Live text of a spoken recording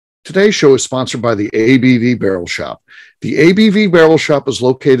Today's show is sponsored by the ABV Barrel Shop. The ABV Barrel Shop is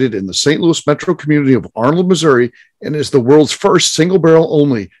located in the St. Louis metro community of Arnold, Missouri, and is the world's first single barrel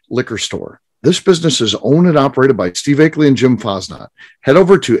only liquor store. This business is owned and operated by Steve Akeley and Jim Fosnot. Head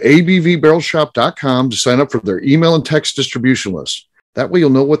over to abvbarrelshop.com to sign up for their email and text distribution list. That way you'll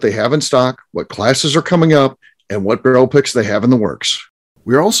know what they have in stock, what classes are coming up, and what barrel picks they have in the works.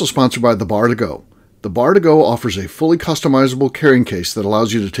 We are also sponsored by The Bar to Go. The Bar to Go offers a fully customizable carrying case that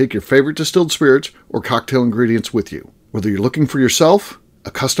allows you to take your favorite distilled spirits or cocktail ingredients with you. Whether you're looking for yourself, a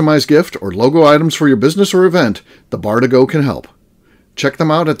customized gift, or logo items for your business or event, The Bar to Go can help. Check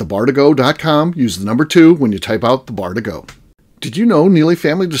them out at thebar2go.com. Use the number 2 when you type out The Bar to Go. Did you know Neely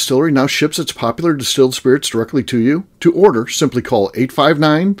Family Distillery now ships its popular distilled spirits directly to you? To order, simply call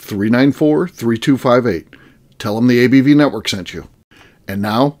 859-394-3258. Tell them the ABV Network sent you. And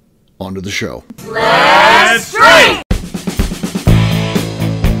now, on to the show. Let's drink!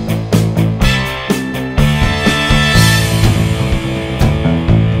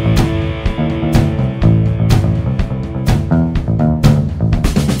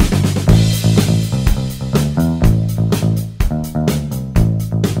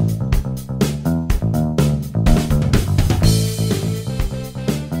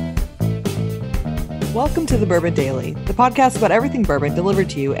 Welcome to the Bourbon Daily, the podcast about everything bourbon delivered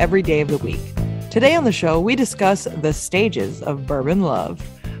to you every day of the week. Today on the show, we discuss the stages of bourbon love.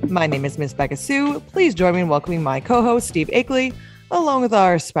 My name is Miss Beka Sue. Please join me in welcoming my co-host, Steve Akeley, along with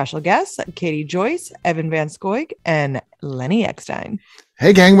our special guests, Katie Joyce, Evan Van Scoyk, and Lenny Eckstein.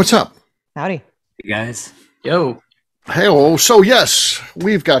 Hey, gang, what's up? Howdy. Hey, guys. Yo. Hello. So, yes,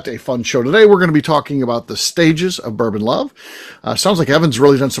 we've got a fun show today. We're going to be talking about the stages of bourbon love. Sounds like Evan's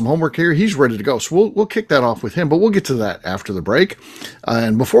really done some homework here. He's ready to go. So we'll kick that off with him, but we'll get to that after the break.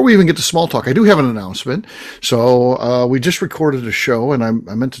 And before we even get to small talk, I do have an announcement. So we just recorded a show, and I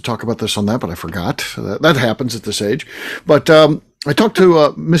meant to talk about this on that, but I forgot. That happens at this age. But I talked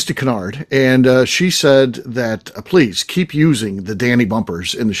to Misty Kennard, and she said that please keep using the Danny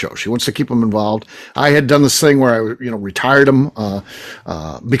bumpers in the show. She wants to keep them involved. I had done this thing where I, retired them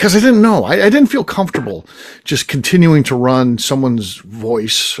because I didn't know. I didn't feel comfortable just continuing to run someone's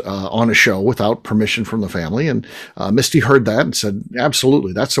voice on a show without permission from the family. And Misty heard that and said,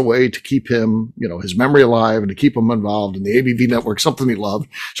 absolutely, that's a way to keep him, his memory alive and to keep him involved in the ABV network, something he loved.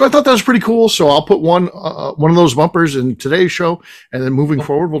 So I thought that was pretty cool. So I'll put one of those bumpers in today's show. And then moving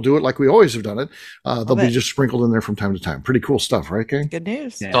forward, we'll do it like we always have done it. They'll be just sprinkled in there from time to time. Pretty cool stuff, right, gang? Good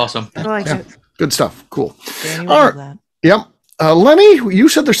news. Yeah. It's awesome. I like it. Good stuff. Cool. Danny All right. that. Yep. Lenny, you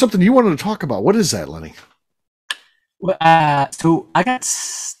said there's something you wanted to talk about. What is that, Lenny? So I got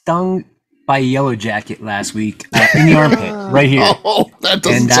stung by a yellow jacket last week in the armpit, right here. Oh, that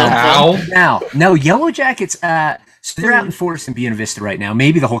doesn't sound fun. No, yellow jackets. So they're out in force in Buena Vista right now.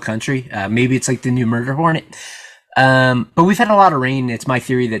 Maybe the whole country. Maybe it's like the new murder hornet. But we've had a lot of rain. It's my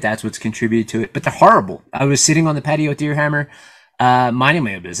theory that that's what's contributed to it. But they're horrible. I was sitting on the patio at Deer Hammer, minding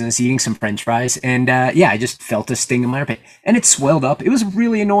my own business, eating some French fries, and I just felt a sting in my armpit, and it swelled up. It was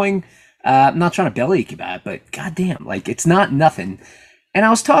really annoying. I'm not trying to bellyache about it, but goddamn, it's not nothing. And I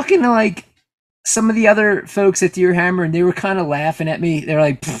was talking to some of the other folks at Deer Hammer, and they were kind of laughing at me. They're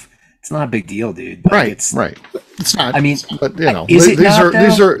like, it's not a big deal, dude. Right. It's not. I mean, but is it these not, are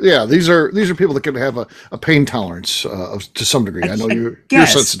people that can have a pain tolerance to some degree. I know you're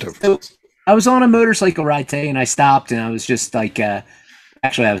sensitive. So I was on a motorcycle ride today, and I stopped, and I was just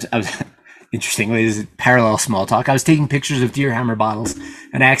actually, I was interestingly, this is parallel small talk. I was taking pictures of Deer Hammer bottles,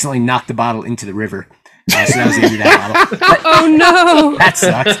 and I accidentally knocked the bottle into the river. So that was the end of that bottle. But, oh no, that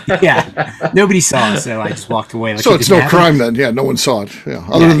sucked. Yeah, nobody saw it, so I just walked away. So it's no crime then. Yeah, no one saw it. Yeah,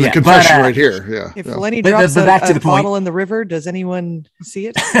 other than the confession right here. Yeah. If Lenny drops a bottle in the river, does anyone see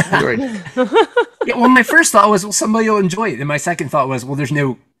it? Right. Yeah. Well, my first thought was, well, somebody will enjoy it, and my second thought was, well, there's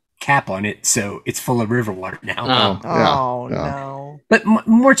no cap on it, so it's full of river water now. Oh no. But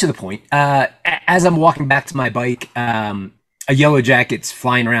more to the point, as I'm walking back to my bike, a yellow jacket's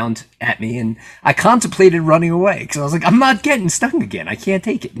flying around at me, and I contemplated running away because I was like, I'm not getting stung again. I can't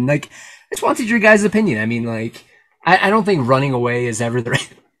take it. And I just wanted your guys' opinion. I mean, I don't think running away is ever the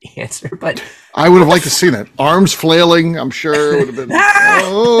right answer, but I would have liked to see that. Arms flailing, I'm sure it would have been.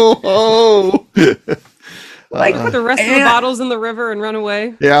 Put the rest of the bottles in the river and run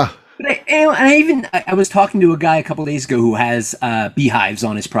away. Yeah. But I was talking to a guy a couple days ago who has beehives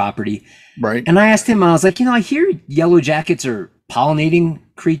on his property. Right. And I asked him, I was like, I hear yellow jackets are pollinating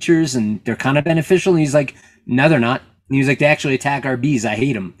creatures and they're kind of beneficial. And he's like, no, they're not. And he was like, they actually attack our bees. I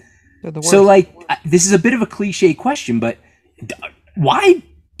hate them. So this is a bit of a cliche question, but why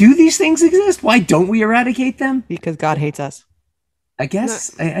do these things exist? Why don't we eradicate them? Because God hates us. I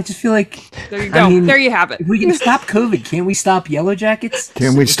guess. I just feel like... There you go. There you have it. If we can stop COVID, can't we stop Yellow Jackets?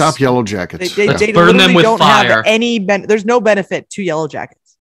 Can we stop Yellow Jackets? They Burn them with don't fire. have any there's no benefit to Yellow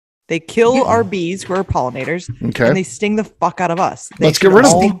Jackets. They kill our bees who are pollinators, and they sting the fuck out of us. Let's get rid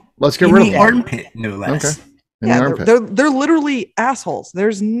of them. Let's get rid of them. Armpit, no less. Okay. Yeah, they're literally assholes.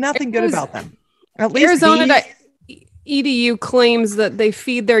 There's nothing good about them. At least Arizona EDU claims that they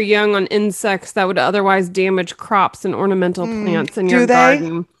feed their young on insects that would otherwise damage crops and ornamental plants in your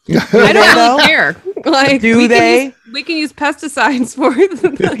garden. I don't really care. Like, we can use pesticides for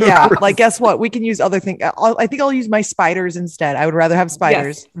it. Yeah, like guess what? We can use other things. I think I'll use my spiders instead. I would rather have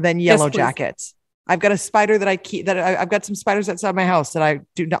spiders than Yellow Jackets. I've got a spider that I keep. I've got some spiders outside my house that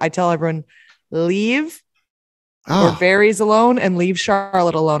I tell everyone leave. Or berries alone and leave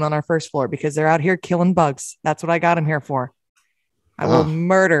Charlotte alone on our first floor because they're out here killing bugs. That's what I got them here for. I will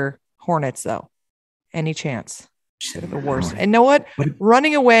murder hornets though. Any chance. They're the worst. And know what?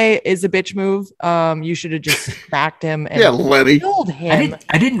 Running away is a bitch move. You should have just smacked him and Lenny. killed him.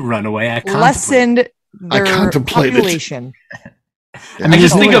 I didn't run away. I lessened their population. I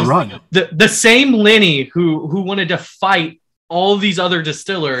just think of the same Lenny who wanted to fight all these other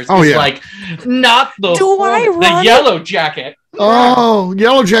distillers like not the Yellow Jacket. Oh,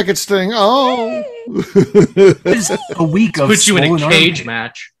 Yellow Jackets thing. Oh, a week of put you in a cage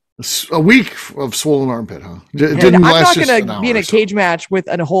match. A week of swollen armpit, huh? I'm not going to be in a cage match with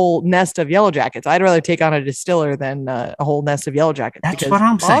a whole nest of Yellow Jackets. I'd rather take on a distiller than a whole nest of Yellow Jackets. That's what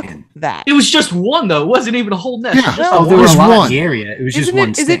I'm saying. That it was just one though. It wasn't even a whole nest. Yeah. There was one in the area. It was just one.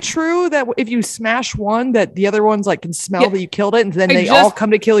 Is it true that if you smash one, that the other ones like can smell that you killed it, and then they all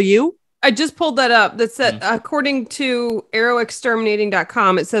come to kill you? I just pulled that up. That said, according to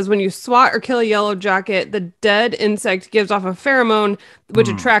arrowexterminating.com, it says when you swat or kill a yellow jacket, the dead insect gives off a pheromone which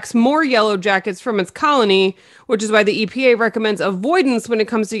attracts more yellow jackets from its colony, which is why the EPA recommends avoidance when it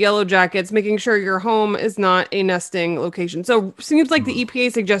comes to yellow jackets, making sure your home is not a nesting location. So seems like the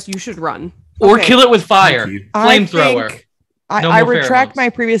EPA suggests you should run. Or kill it with fire. Flamethrower. I retract my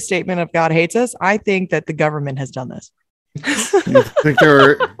previous statement of God hates us. I think that the government has done this. You think they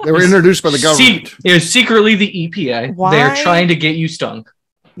were introduced by the government? It was secretly the EPA. Why? They're trying to get you stung.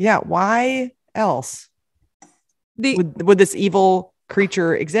 Yeah, why else would this evil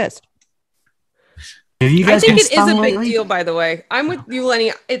creature exist? I think it is a big deal, by the way. I'm with you,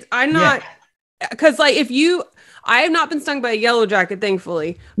 Lenny. I'm not, because like I have not been stung by a yellow jacket,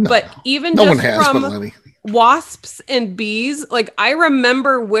 thankfully. No, but even no just one has, from but Lenny. Wasps and bees, like I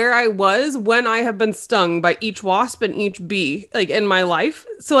remember where I was when I have been stung by each wasp and each bee, like in my life.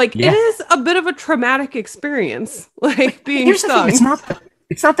 So like it is a bit of a traumatic experience, like being stung.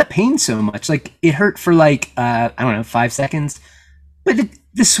 It's not the pain so much. Like it hurt for like I don't know, 5 seconds, but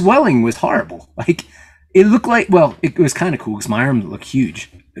the swelling was horrible. Like it looked like, well, it was kind of cool because my arm looked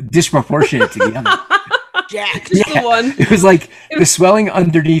huge, disproportionate to the other. The one. It was like the swelling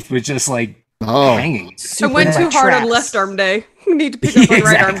underneath was just like. Hanging. I went too hard on left arm day. You need to pick up on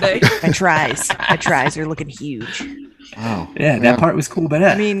right arm day. My tries are looking huge. Oh, yeah, that part was cool, but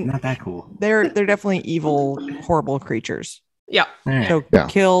I mean, not that cool. They're definitely evil, horrible creatures. Yeah. Right. So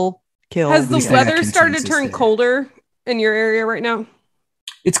kill. Has the weather started to turn colder in your area right now?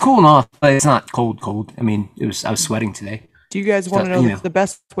 It's cooling off, but it's not cold. I mean, I was sweating today. Do you guys want to know the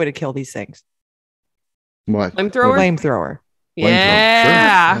best way to kill these things? What? Flamethrower.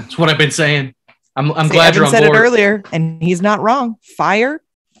 Yeah, that's what I've been saying. I'm glad you're on board. Said it earlier, and he's not wrong. Fire,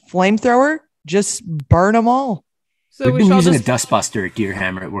 flamethrower, just burn them all. So we've been using a dustbuster at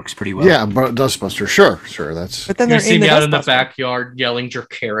Gearhammer. It works pretty well. Yeah, dustbuster. Sure. That's. But then you see me out in the backyard yelling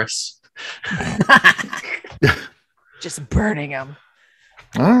Jerkaris. Just burning them.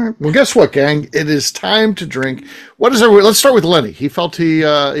 All right. Well, guess what, gang? It is time to drink. What is it? Let's start with Lenny. He felt he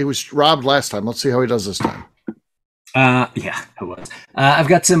was robbed last time. Let's see how he does this time. Yeah, it was. I've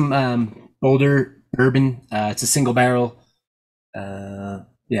got some Boulder Bourbon. It's a single barrel.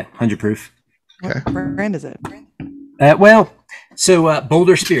 100 proof. Okay. What brand is it?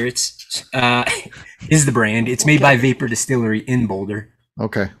 Boulder Spirits is the brand. It's made by Vapor Distillery in Boulder.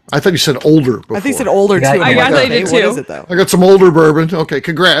 Okay. I thought you said older before. I think you said older too. I did too. What is it though? I got some older bourbon. Okay,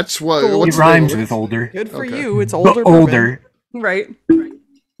 congrats. It rhymes with older. Good for you. It's older. Older. Right.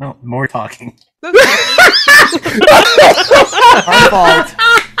 No, more talking. Our fault.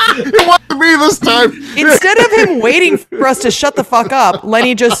 It wasn't me this time. Instead of him waiting for us to shut the fuck up,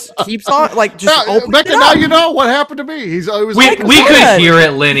 Lenny just keeps on opens Beka, it up. now you know what happened to me. We could hear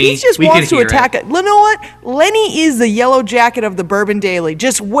it, Lenny. He just wants to attack it. You know what? Lenny is the yellow jacket of the Bourbon Daily,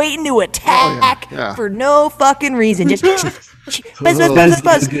 just waiting to attack for no fucking reason. Just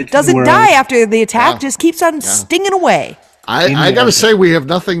buzz. Doesn't die after the attack. Just keeps on stinging away. I got to say, we have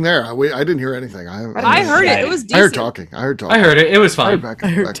nothing there. I didn't hear anything. I heard it. It was decent. I heard talking. I heard it. It was fine. I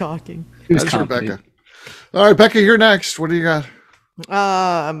heard talking. It was Beka. All right, Beka, you're next. What do you got?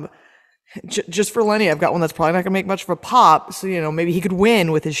 Just for Lenny, I've got one that's probably not gonna make much of a pop. So maybe he could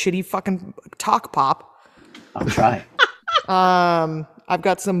win with his shitty fucking talk pop. I'll try. I've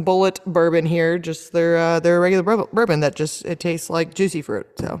got some Bullet bourbon here. Just their regular bourbon that it tastes like juicy fruit.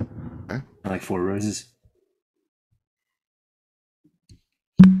 So I like Four Roses.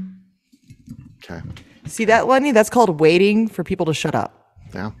 Okay. See that, Lenny? That's called waiting for people to shut up.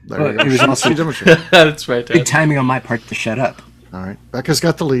 Yeah, there you go. It was also That's right. Good timing on my part to shut up. All right, Becca's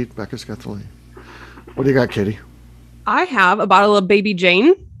got the lead. What do you got, Katie? I have a bottle of Baby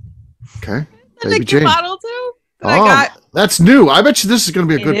Jane. Okay, Baby Jane bottle too. I got. That's new. I bet you this is going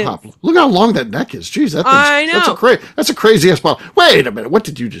to be a good pop. Look how long that neck is. Jeez, I know. That's a crazy ass bottle. Wait a minute. What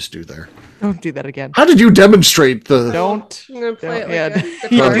did you just do there? Don't do that again. How did you demonstrate the? Don't. I'm gonna play Yeah. it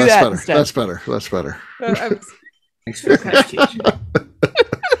like You do that better. instead. That's better. Thanks for the clarification.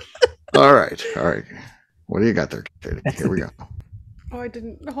 All right. What do you got there, Katie? Here we go. Oh, I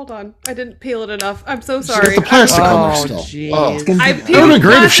didn't. Hold on. I didn't peel it enough. I'm so She sorry. got the plastic on there still. Jeez. Oh, I it would have peeled been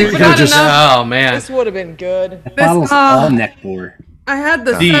great if she plastic, could but have not just. enough. Oh man. This would have been good. The bottle's all neck pour. I had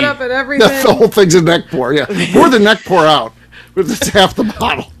the The- setup and everything. The whole thing's a neck pour. Yeah, pour the neck pour out, but it's half the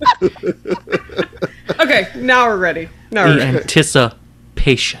bottle. Okay, now we're ready. The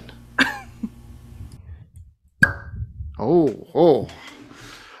anticipation. Oh.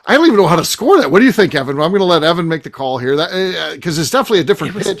 I don't even know how to score that. What do you think, Evan? I'm going to let Evan make the call here. That because it's definitely a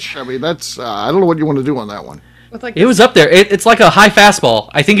different pitch. I mean, that's I don't know what you want to do on that one. It was up there. It's like a high fastball.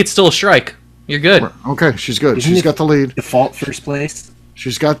 I think it's still a strike. You're good. Okay, she's good. Isn't She's it got the lead. Default first place.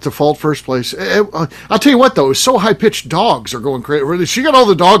 She's got default first place. I'll tell you what, though, it's so high pitched. Dogs are going crazy. She got all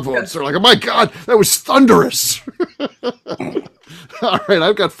the dog votes. They're like, oh my god, that was thunderous. All right,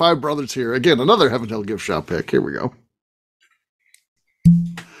 I've got Five Brothers here again. Another Heaven Hill gift shop pick. Here we go.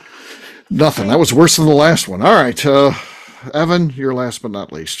 Nothing. That was worse than the last one. All right, Evan, you're last but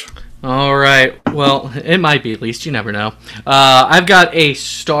not least. All right. Well, it might be at least. You never know. I've got a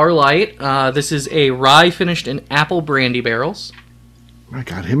Starlight. This is a rye finished in apple brandy barrels. My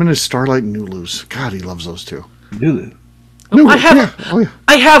God, him and his Starlight Nulus. God, he loves those two. Nulu.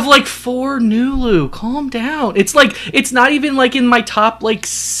 I have like 4 Nulu. Calm down. It's not even like in my top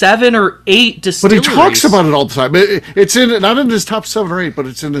 7 or 8 distilleries. But he talks about it all the time. It's not in his top 7 or 8, but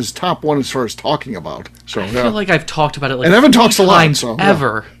it's in his top 1 as far as talking about. So I feel like I've talked about it and Evan talks a lot, times so,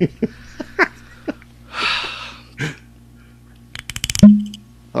 ever.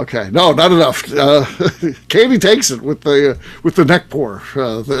 Okay, no, not enough. Katie takes it with the neck pour.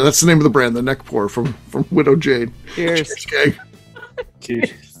 That's the name of the brand, the neck pour from Widow Jade. Cheers. Cheers, gang.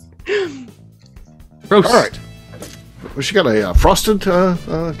 Cheers. Gross. All right. Well, she got a frosted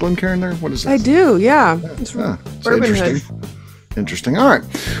Glencairn there. What is that? I do, yeah. It's Bourbon Hood. Interesting. All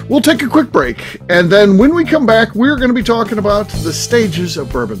right. We'll take a quick break, and then when we come back, we're going to be talking about the stages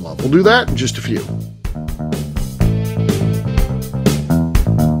of bourbon love. We'll do that in just a few.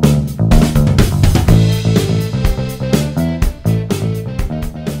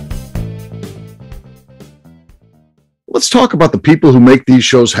 Let's talk about the people who make these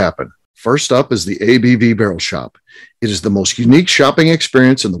shows happen. First up is the ABV Barrel Shop. It is the most unique shopping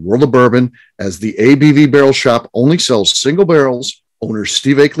experience in the world of bourbon, as the ABV Barrel Shop only sells single barrels. Owners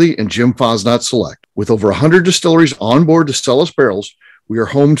Steve Akeley and Jim Fosnot select. With over 100 distilleries on board to sell us barrels, we are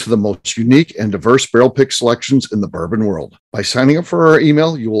home to the most unique and diverse barrel pick selections in the bourbon world. By signing up for our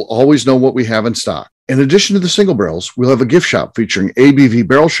email, you will always know what we have in stock. In addition to the single barrels, we'll have a gift shop featuring ABV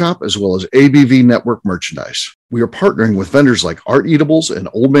Barrel Shop as well as ABV Network merchandise. We are partnering with vendors like Art Eatables and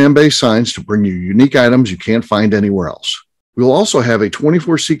Old Man Bay Signs to bring you unique items you can't find anywhere else. We will also have a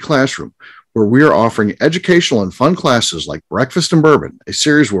 24-seat classroom where we are offering educational and fun classes like Breakfast and Bourbon, a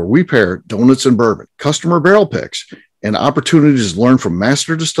series where we pair donuts and bourbon, customer barrel picks, and opportunities to learn from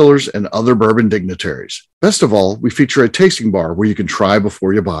master distillers and other bourbon dignitaries. Best of all, we feature a tasting bar where you can try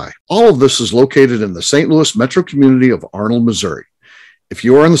before you buy. All of this is located in the St. Louis metro community of Arnold, Missouri. If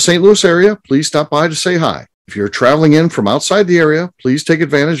you are in the St. Louis area, please stop by to say hi. If you're traveling in from outside the area, please take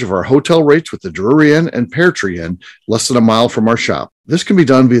advantage of our hotel rates with the Drury Inn and Pear Tree Inn, less than a mile from our shop. This can be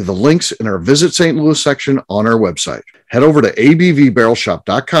done via the links in our Visit St. Louis section on our website. Head over to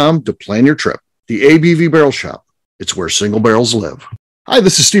abvbarrelshop.com to plan your trip. The ABV Barrel Shop. It's where single barrels live. Hi,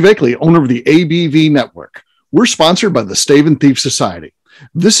 this is Steve Akeley, owner of the ABV Network. We're sponsored by the Stave and Thief Society.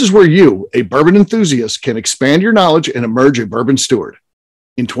 This is where you, a bourbon enthusiast, can expand your knowledge and emerge a bourbon steward.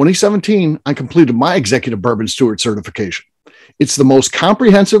 In 2017, I completed my executive bourbon steward certification. It's the most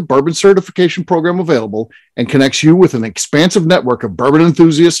comprehensive bourbon certification program available and connects you with an expansive network of bourbon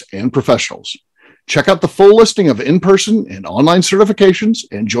enthusiasts and professionals. Check out the full listing of in-person and online certifications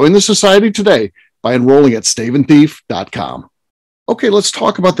and join the society today by enrolling at staveandthief.com. Okay, let's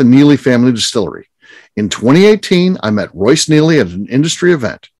talk about the Neely family distillery. In 2018, I met Royce Neely at an industry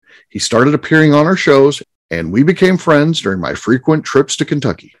event. He started appearing on our shows, and we became friends during my frequent trips to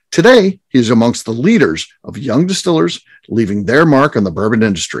Kentucky. Today, he is amongst the leaders of young distillers leaving their mark on the bourbon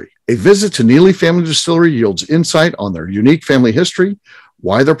industry. A visit to Neely Family Distillery yields insight on their unique family history,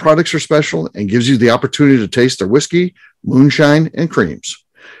 why their products are special, and gives you the opportunity to taste their whiskey, moonshine, and creams.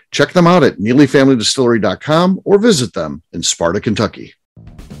 Check them out at NeelyFamilyDistillery.com or visit them in Sparta, Kentucky.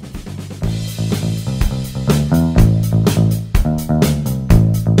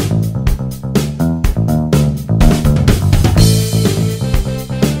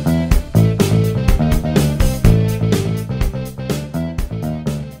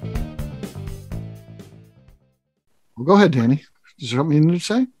 Well, go ahead, Danny. Is there something you need to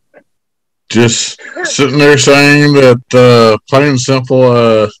say? Just sitting there saying that plain and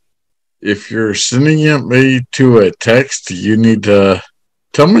simple, if you're sending me to a text, you need to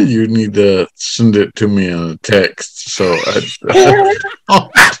tell me you need to send it to me on a text. So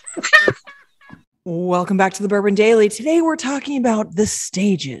Welcome back to the Bourbon Daily. Today we're talking about the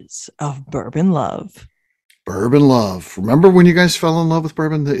stages of bourbon love. Bourbon love. Remember when you guys fell in love with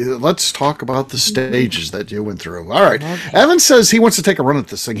bourbon? Let's talk about the stages that you went through. All right. Evan says he wants to take a run at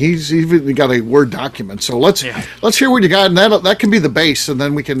this thing. He's even got a Word document. So let's hear what you got, and that can be the base, and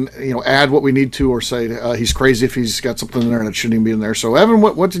then we can add what we need to, or say he's crazy if he's got something in there that shouldn't even be in there. So Evan,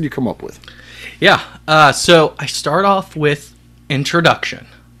 what did you come up with? Yeah. So I start off with introduction.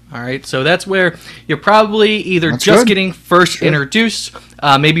 All right, so that's where you're probably either getting first introduced,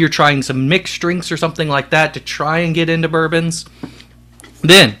 maybe you're trying some mixed drinks or something like that to try and get into bourbons.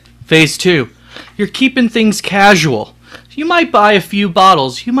 Then, phase 2, you're keeping things casual. You might buy a few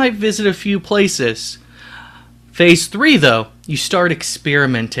bottles, you might visit a few places. Phase 3, though, you start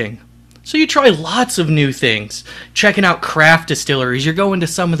experimenting. So you try lots of new things, checking out craft distilleries, you're going to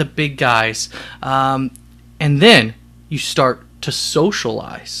some of the big guys, and then you start to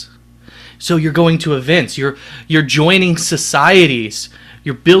socialize. So you're going to events, you're joining societies,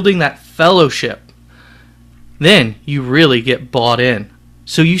 you're building that fellowship. Then you really get bought in.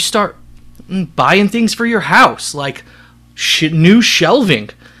 So you start buying things for your house, like new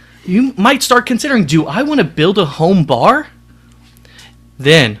shelving. You might start considering, do I want to build a home bar?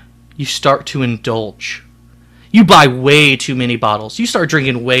 Then you start to indulge. You buy way too many bottles. You start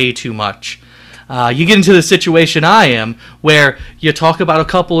drinking way too much. You get into the situation I am, where you talk about a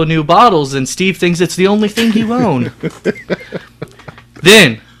couple of new bottles and Steve thinks it's the only thing you own.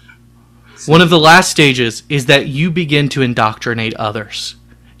 Then, one of the last stages is that you begin to indoctrinate others.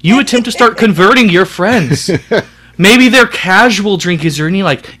 You attempt to start converting your friends. Maybe they're casual drinkers, and you're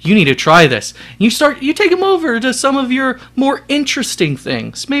like, you need to try this. And you take them over to some of your more interesting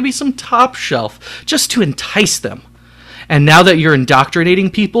things, maybe some top shelf, just to entice them. And now that you're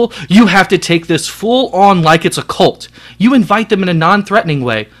indoctrinating people, you have to take this full on like it's a cult. You invite them in a non-threatening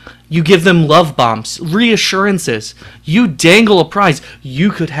way. You give them love bombs, reassurances. You dangle a prize. You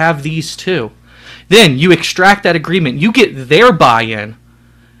could have these too. Then you extract that agreement. You get their buy-in.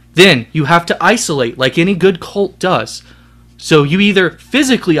 Then you have to isolate like any good cult does. So you either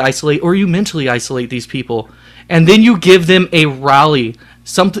physically isolate or you mentally isolate these people. And then you give them a rally,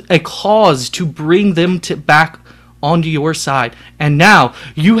 a cause to bring them back onto your side. And now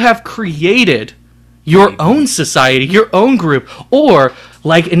you have created your own society, your own group, or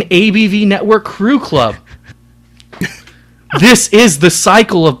like an ABV network crew club. This is the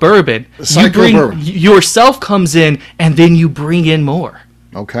cycle of bourbon. Yourself comes in, and then you bring in more.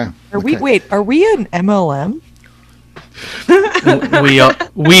 Okay. Are we an MLM?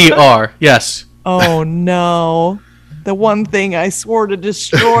 We are. Yes. Oh no. The one thing I swore to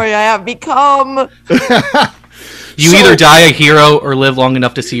destroy, I have become. You either die a hero or live long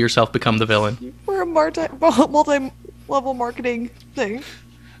enough to see yourself become the villain. We're a multi-level marketing thing.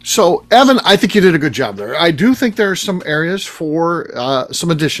 So, Evan, I think you did a good job there. I do think there are some areas for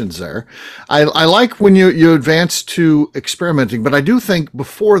some additions there. I like when you advance to experimenting, but I do think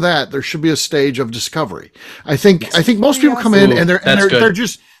before that there should be a stage of discovery. I think most people come in and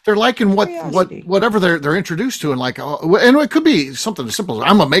they're liking whatever they're introduced to, and and it could be something as simple as,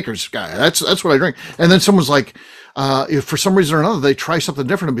 I'm a maker's guy. That's what I drink. And then someone's like, if for some reason or another they try something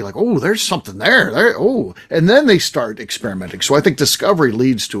different and be like, oh, there's something there, and then they start experimenting. So I think discovery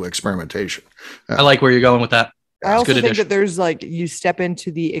leads to experimentation. I like where you're going with that. I also think that there's you step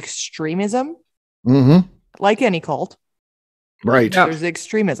into the extremism, mm-hmm. like any cult. Right. Yeah. There's the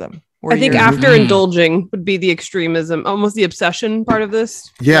extremism. where I think you're- after indulging would be the extremism, almost the obsession part of this.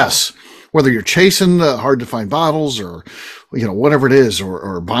 Yes. Whether you're chasing hard to find bottles or, whatever it is,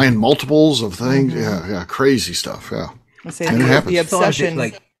 or buying multiples of things. Yeah. Crazy stuff. Yeah. I say And it the happens.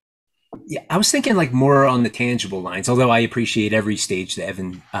 obsession. I was thinking more on the tangible lines, although I appreciate every stage that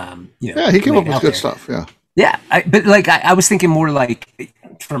Evan, Yeah. He came up laid with out good there. stuff. Yeah. Yeah, I was thinking more like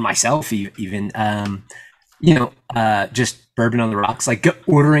for myself even, just bourbon on the rocks, like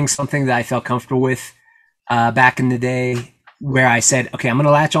ordering something that I felt comfortable with back in the day, where I said, okay, I'm going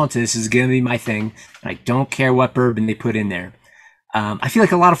to latch onto this. This is going to be my thing. And I don't care what bourbon they put in there. I feel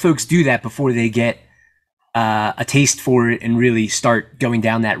like a lot of folks do that before they get a taste for it and really start going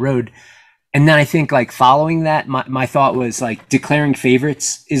down that road. And then I think like following that, my thought was like declaring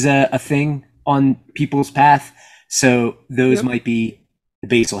favorites is a thing on people's path. So those might be the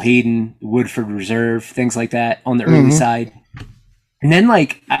Basil Hayden, Woodford Reserve, things like that on the early side. And then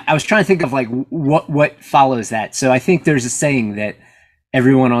like I was trying to think of like what follows that. So I think there's a saying that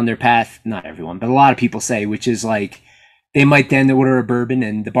everyone on their path, not everyone, but a lot of people say, which is like they might then order a bourbon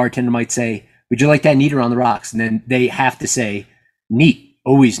and the bartender might say, would you like that neat or on the rocks? And then they have to say neat,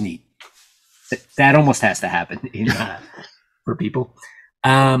 always neat. That almost has to happen for people.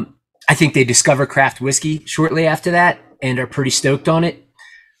 I think they discover craft whiskey shortly after that and are pretty stoked on it,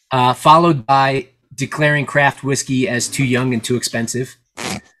 followed by declaring craft whiskey as too young and too expensive.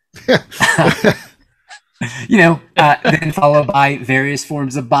 Then followed by various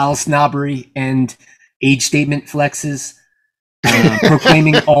forms of bottle snobbery and age statement flexes,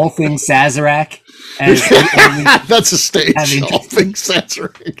 proclaiming all things Sazerac as the only That's a stage. having- All things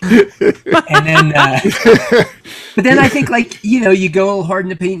Sazerac. and then but then I think like you go hard in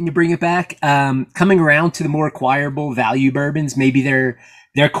the paint and you bring it back, coming around to the more acquirable value bourbons. Maybe they're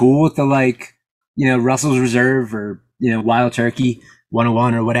cool with the Russell's Reserve or Wild Turkey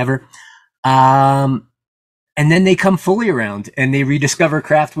 101 or whatever, and then they come fully around and they rediscover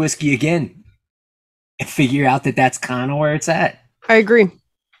craft whiskey again and figure out that that's kind of where it's at. I agree.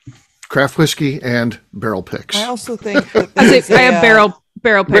 Craft whiskey and barrel picks. I also think that I there's have barrel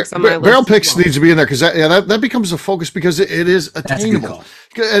picks on my list. Barrel picks needs to be in there because that becomes a focus because it is That's a good attainable. call.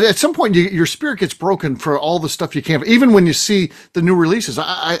 At some point, your spirit gets broken for all the stuff you can't. Even when you see the new releases,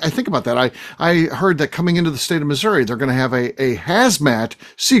 I think about that. I heard that coming into the state of Missouri, they're going to have a hazmat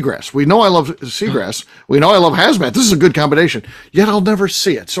seagrass. We know I love seagrass. We know I love hazmat. This is a good combination. Yet I'll never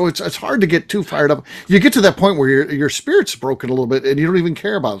see it. So it's hard to get too fired up. You get to that point where your spirit's broken a little bit, and you don't even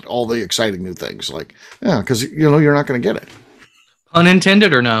care about all the exciting new things. Because you're not going to get it.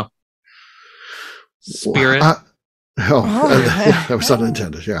 Unintended or no? Spirit. That was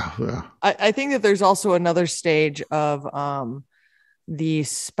unintended. Yeah. I think that there's also another stage of the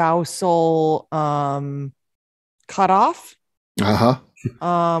spousal cutoff,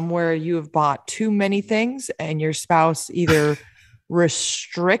 where you have bought too many things and your spouse either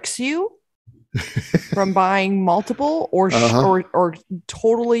restricts you from buying multiple or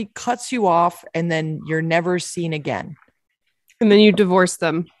totally cuts you off, and then you're never seen again. And then you divorce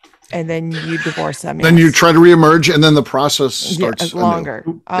them. And then you divorce them. Then you try to reemerge, and then the process starts longer.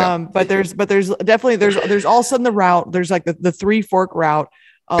 Yeah. But there's definitely there's also in the route. There's like the three fork route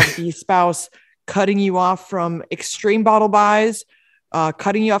of the spouse cutting you off from extreme bottle buys,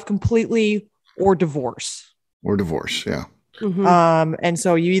 cutting you off completely, or divorce. Yeah. Mm-hmm. And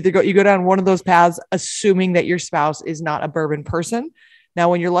so you go down one of those paths, assuming that your spouse is not a bourbon person. Now,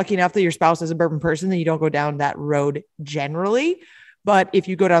 when you're lucky enough that your spouse is a bourbon person, then you don't go down that road generally. But if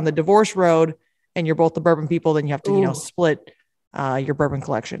you go down the divorce road and you're both the bourbon people, then you have to, split your bourbon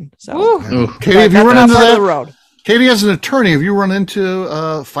collection. So, Katie, have you run into that? The road. Katie, as an attorney, have you run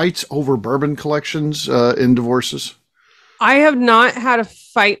into fights over bourbon collections in divorces? I have not had a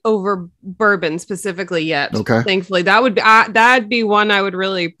fight over bourbon specifically yet. Okay. Thankfully, that'd be one I would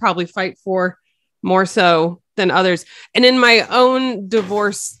really probably fight for more so than others. And in my own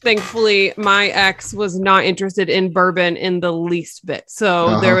divorce, thankfully, my ex was not interested in bourbon in the least bit.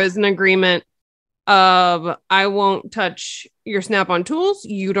 So there was an agreement of I won't touch your Snap-on tools.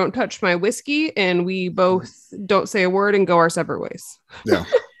 You don't touch my whiskey. And we both don't say a word and go our separate ways. Yeah.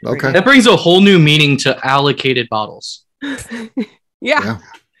 Okay. That brings a whole new meaning to allocated bottles. Yeah.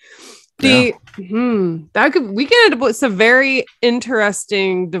 We can end up with some very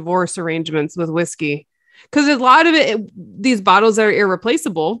interesting divorce arrangements with whiskey. Because a lot of these bottles are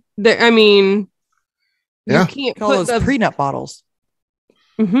irreplaceable. You can't call those prenup bottles.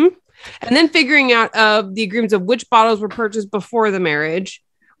 Mm-hmm. And then figuring out the agreements of which bottles were purchased before the marriage,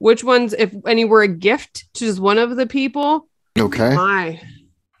 which ones, if any, were a gift to just one of the people. Okay.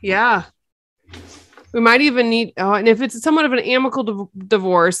 Yeah. We might even need, and if it's somewhat of an amicable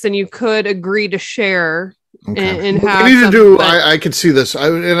divorce, then you could agree to share. Okay. And have we need to do. I could see this.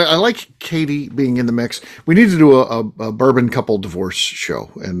 I like Katie being in the mix. We need to do a bourbon couple divorce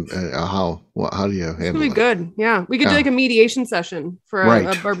show. And how do you handle it? It'd be good. Yeah, we could do like a mediation session for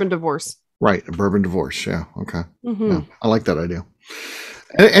a bourbon divorce. Right, a bourbon divorce. Yeah. Okay. Yeah, I like that idea.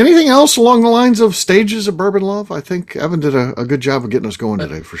 Anything else along the lines of stages of bourbon love? I think Evan did a good job of getting us going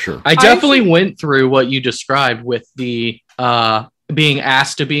today, for sure. I definitely went through what you described with the being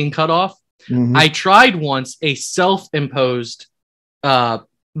asked to being cut off. Mm-hmm. I tried once a self-imposed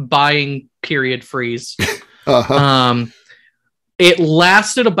buying period freeze. It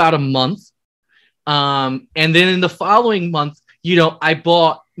lasted about a month. And then in the following month, I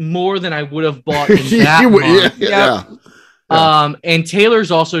bought more than I would have bought in that month. Yeah. And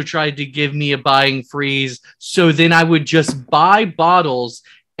Taylor's also tried to give me a buying freeze. So then I would just buy bottles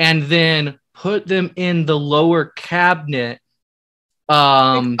and then put them in the lower cabinet.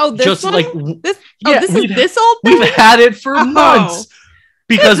 This just one? like this is this old thing? We've had it for months.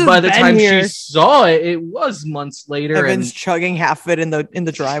 Because by the time she saw it, it was months later. Evan's chugging half of it in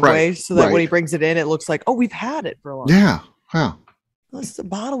the driveway, so that when he brings it in, it looks like, we've had it for a while. Yeah. This is a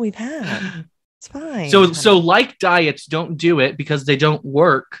bottle we've had. It's fine. So like diets, don't do it because they don't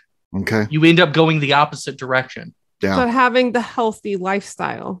work. Okay. You end up going the opposite direction. Yeah. So having the healthy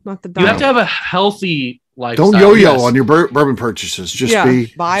lifestyle, not the diet. You have to have a healthy lifestyle. Don't yo-yo on your bourbon purchases.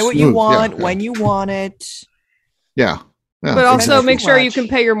 Just buy what you want when you want it. Yeah. But also make sure you can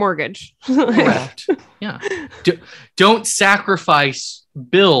pay your mortgage. Correct. Yeah. Don't sacrifice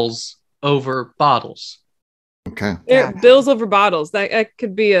bills over bottles. Okay. Yeah, bills over bottles. That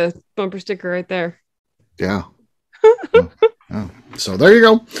could be a bumper sticker right there. Yeah. So there you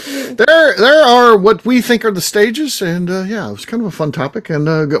go. There are what we think are the stages, and it was kind of a fun topic and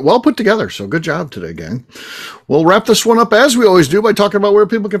well put together. So good job today, gang. We'll wrap this one up as we always do by talking about where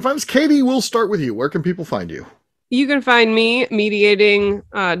people can find us. Katie, we'll start with you. Where can people find you? You can find me mediating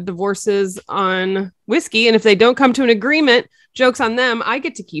divorces on whiskey, and if they don't come to an agreement, jokes on them. I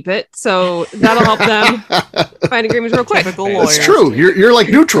get to keep it, so that'll help them find agreements real quick. That's true. You're like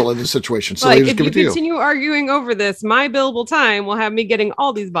neutral in this situation, so like if you continue arguing over this, my billable time will have me getting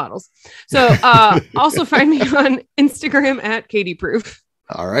all these bottles. So also find me on Instagram at KatieProof.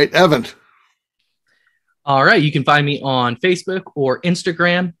 All right, Evan. All right, you can find me on Facebook or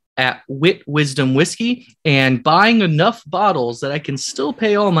Instagram at Wit Wisdom Whiskey, and buying enough bottles that I can still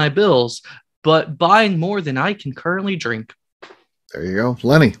pay all my bills, but buying more than I can currently drink. There you go.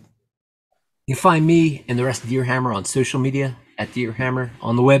 Lenny. You can find me and the rest of Deerhammer on social media at Deerhammer,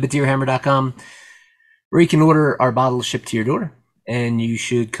 on the web at deerhammer.com, where you can order our bottles shipped to your door, and you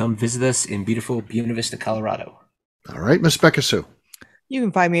should come visit us in beautiful Buena Vista, Colorado. All right, Miss Beka Sue. You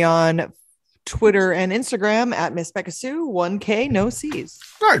can find me on Twitter and Instagram at Miss Beka Sue, 1K, no C's.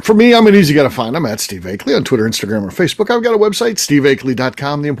 All right, for me, I'm an easy guy to find. I'm at Steve Akeley on Twitter, Instagram, or Facebook. I've got a website,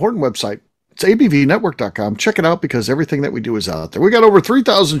 steveakeley.com, the important website. It's abvnetwork.com. Check it out because everything that we do is out there. We got over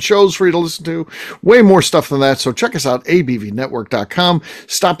 3,000 shows for you to listen to. Way more stuff than that. So check us out, abvnetwork.com.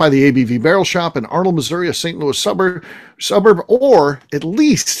 Stop by the ABV Barrel Shop in Arnold, Missouri, a St. Louis suburb, or at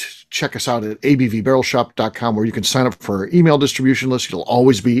least check us out at abvbarrelshop.com where you can sign up for our email distribution list. You'll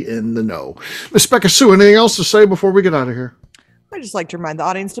always be in the know. Miss Beka Sue, anything else to say before we get out of here? I'd just like to remind the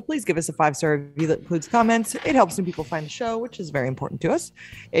audience to please give us a 5-star review that includes comments. It helps new people find the show, which is very important to us.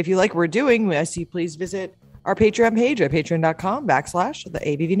 If you like what we're doing, we ask you please visit our Patreon page at patreon.com/the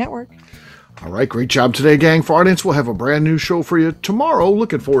ABV Network. All right, great job today, gang. For our audience, we'll have a brand new show for you tomorrow.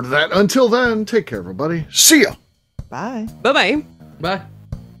 Looking forward to that. Until then, take care, everybody. See ya. Bye. Bye-bye. Bye.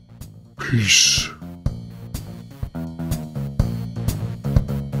 Peace.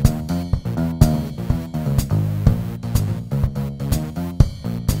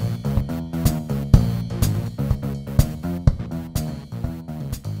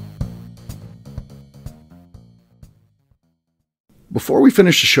 Before we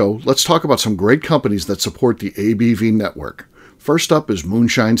finish the show, let's talk about some great companies that support the ABV network. First up is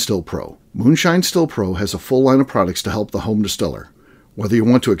Moonshine Still Pro. Moonshine Still Pro has a full line of products to help the home distiller. Whether you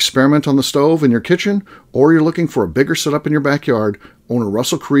want to experiment on the stove in your kitchen or you're looking for a bigger setup in your backyard, owner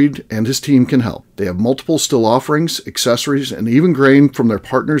Russell Creed and his team can help. They have multiple still offerings, accessories, and even grain from their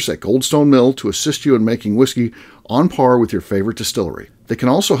partners at Goldstone Mill to assist you in making whiskey on par with your favorite distillery. They can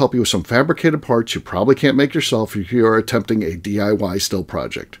also help you with some fabricated parts you probably can't make yourself if you are attempting a DIY still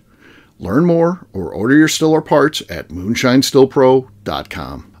project. Learn more or order your still or parts at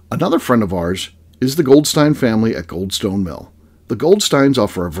moonshinestillpro.com. Another friend of ours is the Goldstein family at Goldstone Mill. The Goldsteins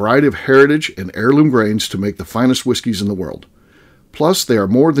offer a variety of heritage and heirloom grains to make the finest whiskeys in the world. Plus, they are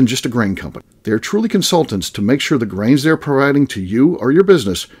more than just a grain company. They are truly consultants to make sure the grains they are providing to you or your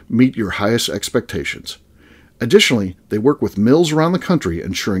business meet your highest expectations. Additionally, they work with mills around the country,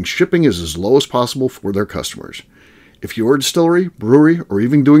 ensuring shipping is as low as possible for their customers. If you are a distillery, brewery, or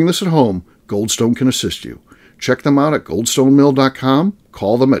even doing this at home, Goldstone can assist you. Check them out at goldstonemill.com,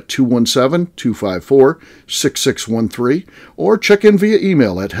 call them at 217-254-6613, or check in via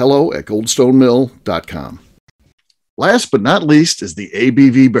email at hello@goldstonemill.com. Last but not least is the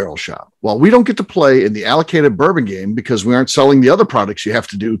ABV Barrel Shop. While we don't get to play in the allocated bourbon game because we aren't selling the other products you have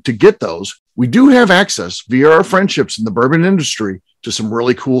to do to get those, we do have access via our friendships in the bourbon industry to some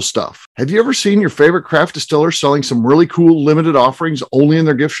really cool stuff. Have you ever seen your favorite craft distiller selling some really cool limited offerings only in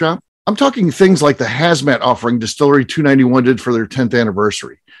their gift shop? I'm talking things like the hazmat offering Distillery 291 did for their 10th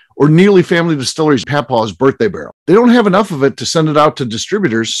anniversary, or Neely Family Distillery's Papaw's birthday barrel. They don't have enough of it to send it out to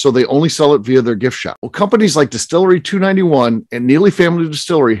distributors, so they only sell it via their gift shop. Well, companies like Distillery 291 and Neely Family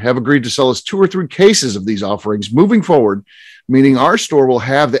Distillery have agreed to sell us 2 or 3 cases of these offerings moving forward, meaning our store will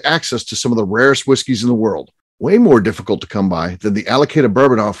have the access to some of the rarest whiskeys in the world. Way more difficult to come by than the allocated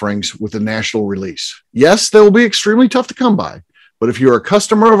bourbon offerings with the national release. Yes, they will be extremely tough to come by, but if you're a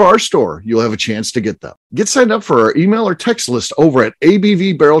customer of our store, you'll have a chance to get them. Get signed up for our email or text list over at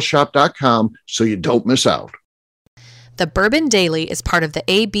abvbarrelshop.com so you don't miss out. The Bourbon Daily is part of the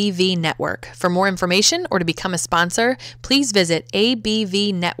ABV Network. For more information or to become a sponsor, please visit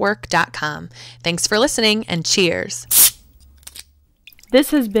abvnetwork.com. Thanks for listening and cheers.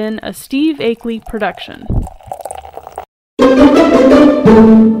 This has been a Steve Akeley production.